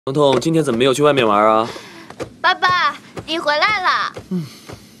彤彤今天怎么没有去外面玩啊？爸爸，你回来了。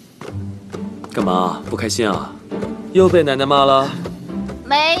干嘛不开心啊？又被奶奶骂了？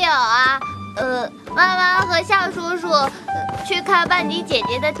没有啊，妈妈和夏叔叔去看曼迪姐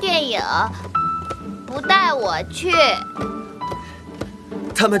姐的电影，不带我去。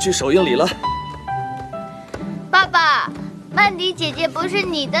他们去首映礼了。爸爸，曼迪姐姐不是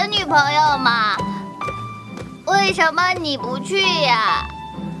你的女朋友吗？为什么你不去呀？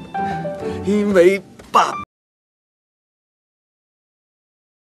因为爸。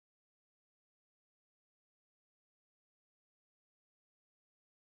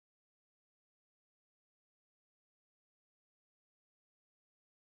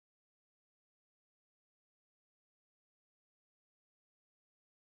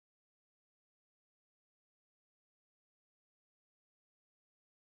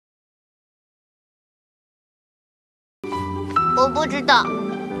我不知道。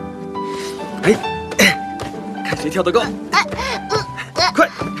哎，看谁跳得高！快！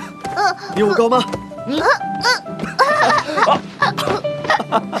你有我高吗？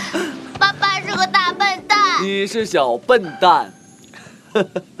爸爸是个大笨蛋。你是小笨蛋。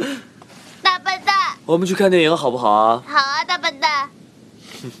大笨蛋。我们去看电影好不好啊？好啊，大笨蛋。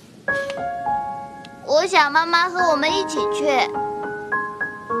我想妈妈和我们一起去。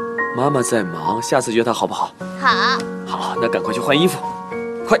妈妈在忙，下次约她好不好？好。好，那赶快去换衣服，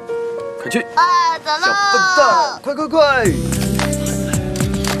快去！啊，走喽！小笨蛋，快！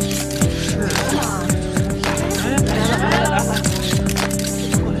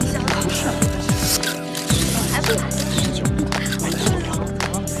还不来？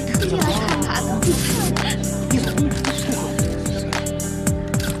这来干嘛呢？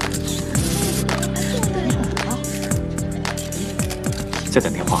在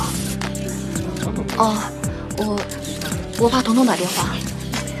等电话。哦，我怕彤彤打电话。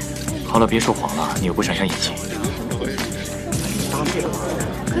好了，别说谎了，你又不擅长演戏。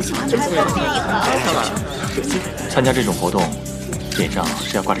可喜欢拍电影了。参加这种活动，脸上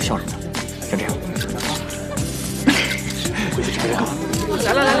是要挂着笑容的，像这样。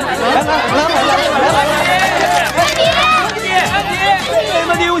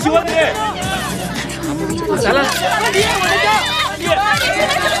曼迪，我喜欢你。来，曼迪，我在这儿。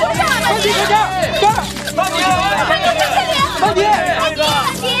曼迪，在这儿。曼迪，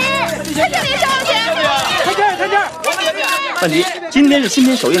在这里上去。看这儿。曼迪，今天是新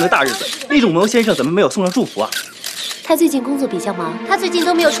片首映的大日子，厉仲谋先生怎么没有送上祝福啊？他最近工作比较忙，他最近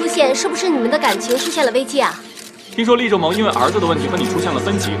都没有出现，是不是你们的感情出现了危机啊？听说厉仲谋因为儿子的问题和你出现了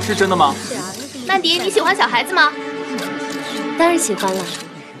分歧，是真的吗？曼迪，你喜欢小孩子吗？当然喜欢了。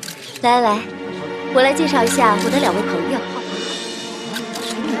来，我来介绍一下我的2位朋友。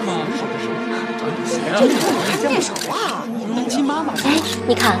练手啊！单亲妈妈。哎，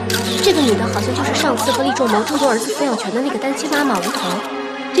你看，这个女的好像就是上次和厉仲谋争夺儿子抚养权的那个单亲妈妈吴桐。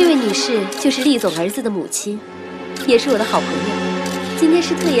这位女士就是厉总儿子的母亲，也是我的好朋友。今天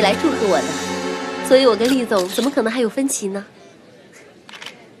是特意来祝贺我的，所以我跟厉总怎么可能还有分歧呢？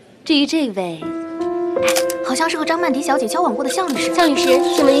至于这位，好像是和张曼迪小姐交往过的向律师。向律师，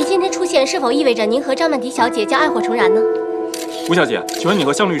请问您今天出现是否意味着您和张曼迪小姐将爱火重燃呢？吴小姐，请问你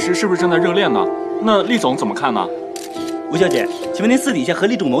和向律师是不是正在热恋呢？那厉总怎么看呢？吴小姐，请问您私底下和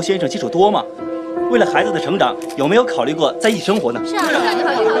厉仲谋先生接触多吗？为了孩子的成长，有没有考虑过在一起生活呢？是啊，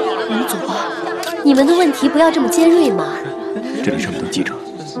吴总啊，你们的问题不要这么尖锐嘛。这里上面都记者，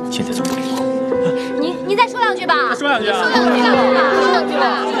现在总不理我。您再说2句吧。说两句啊。说两句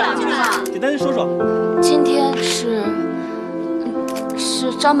吧。简单说说。今天是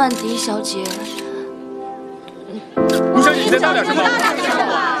张曼迪小姐。吴小姐，你再大点声吧。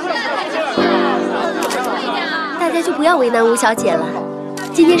大家就不要为难吴小姐了。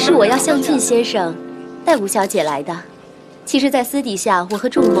今天是我要向俊先生带吴小姐来的。其实，在私底下，我和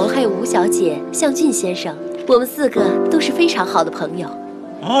仲谋还有吴小姐、向俊先生，我们4个都是非常好的朋友。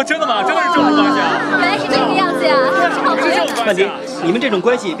哦，真的吗？真的是这种关系啊？原来是这个样子呀！好朋友。曼迪，你们这种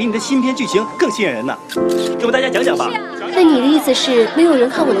关系比你的新片剧情更吸引人呢，给我大家讲讲吧。那你的意思是没有人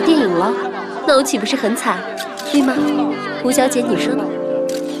看我的电影了？那我岂不是很惨，对吗？吴小姐，你说呢？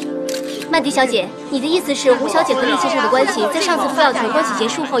曼迪小姐，你的意思是吴小姐和厉先生的关系在上次抚养权关系结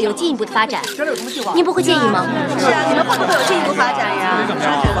束后有进一步的发展？您不会介意吗？是啊，你们会不会有进一步发展呀？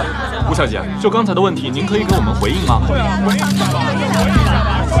吴小姐，就刚才的问题，您可以给我们回应吗？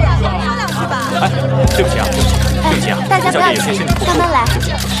哎，对不起啊，对不起啊，大家不要急，慢慢来。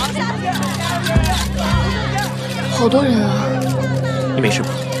好多人啊。你没事吧？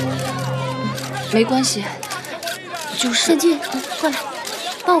没关系，就是沈俊，过来，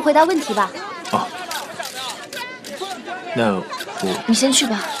帮我回答问题吧。哦，那你先去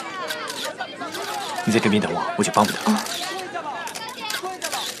吧。你在这边等我，我去帮不了。哦。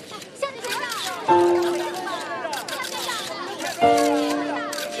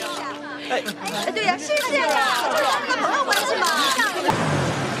对呀，是这样，那朋友关系嘛。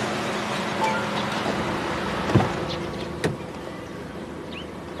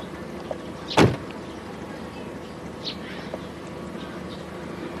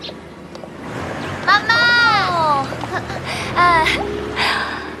妈妈，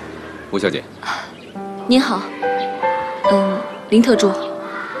吴小姐，您好。林特助，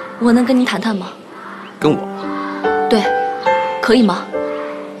我能跟您谈谈吗？跟我？对，可以吗？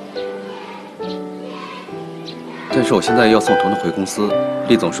但是我现在要送彤彤回公司，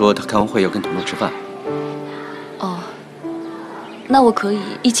厉总说他开完会要跟彤彤吃饭。哦，那我可以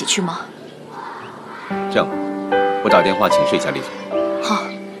一起去吗？这样吧，我打电话请示一下厉总。好。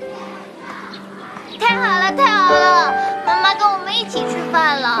太好了，太好了！妈妈跟我们一起吃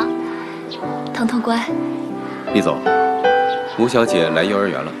饭了。彤彤乖。厉总，吴小姐来幼儿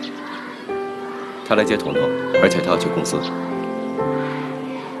园了，她来接彤彤，而且她要去公司。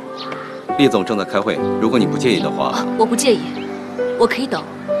厉总正在开会，如果你不介意的话，我不介意，我可以等。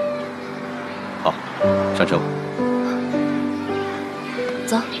好，上车吧。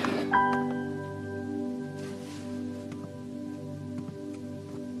走。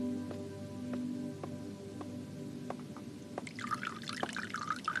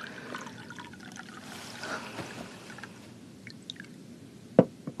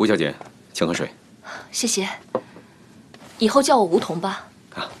吴小姐，请喝水。谢谢。以后叫我吴桐吧。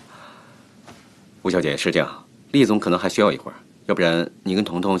吴小姐，是这样，厉总可能还需要一会儿，要不然你跟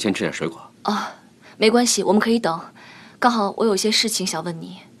彤彤先吃点水果。啊，没关系，我们可以等。刚好我有些事情想问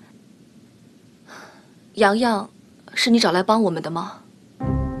你。洋洋，是你找来帮我们的吗？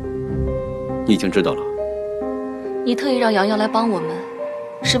你已经知道了。你特意让洋洋来帮我们，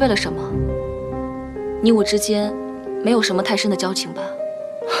是为了什么？你我之间没有什么太深的交情吧？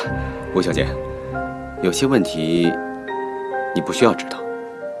吴小姐，有些问题你不需要知道。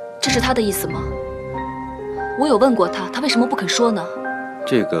这是他的意思吗？我有问过他，他为什么不肯说呢？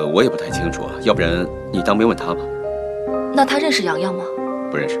这个我也不太清楚啊，要不然你当没问他吧。那他认识洋洋吗？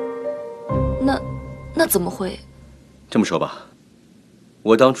不认识。那怎么会？这么说吧，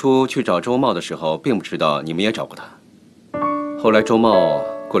我当初去找周茂的时候，并不知道你们也找过他。后来周茂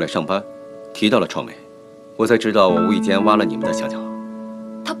过来上班，提到了创美，我才知道我无意间挖了你们的墙角。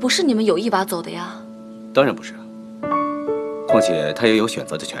他不是你们有意挖走的呀。当然不是，况且他也有选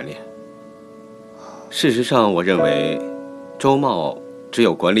择的权利。事实上，我认为周茂只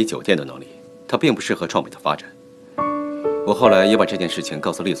有管理酒店的能力，他并不适合创美的发展。我后来也把这件事情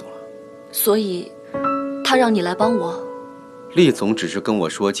告诉厉总了。所以，他让你来帮我。厉总只是跟我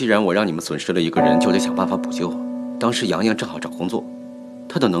说，既然我让你们损失了一个人，就得想办法补救。当时洋洋正好找工作，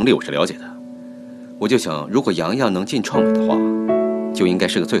他的能力我是了解的。我就想，如果洋洋能进创美的话，就应该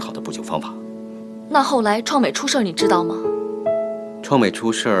是个最好的补救方法。那后来创美出事儿，你知道吗？创美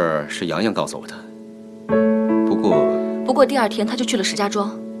出事儿是洋洋告诉我的。不过第二天他就去了石家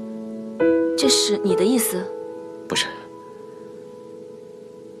庄。这是你的意思？不是。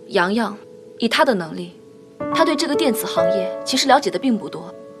洋洋，以他的能力，他对这个电子行业其实了解的并不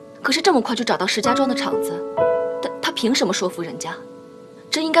多，可是这么快就找到石家庄的厂子，他凭什么说服人家？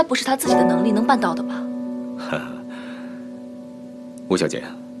这应该不是他自己的能力能办到的吧？吴小姐，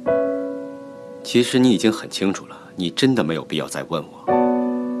其实你已经很清楚了，你真的没有必要再问我。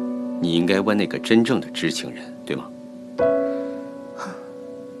你应该问那个真正的知情人，对吗？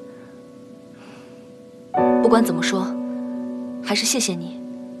不管怎么说，还是谢谢你，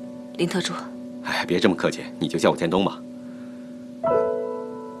林特助。哎，别这么客气，你就叫我建东吧。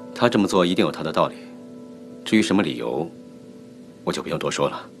他这么做一定有他的道理，至于什么理由，我就不用多说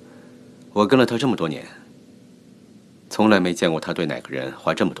了。我跟了他这么多年，从来没见过他对哪个人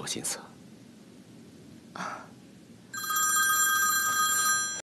花这么多心思。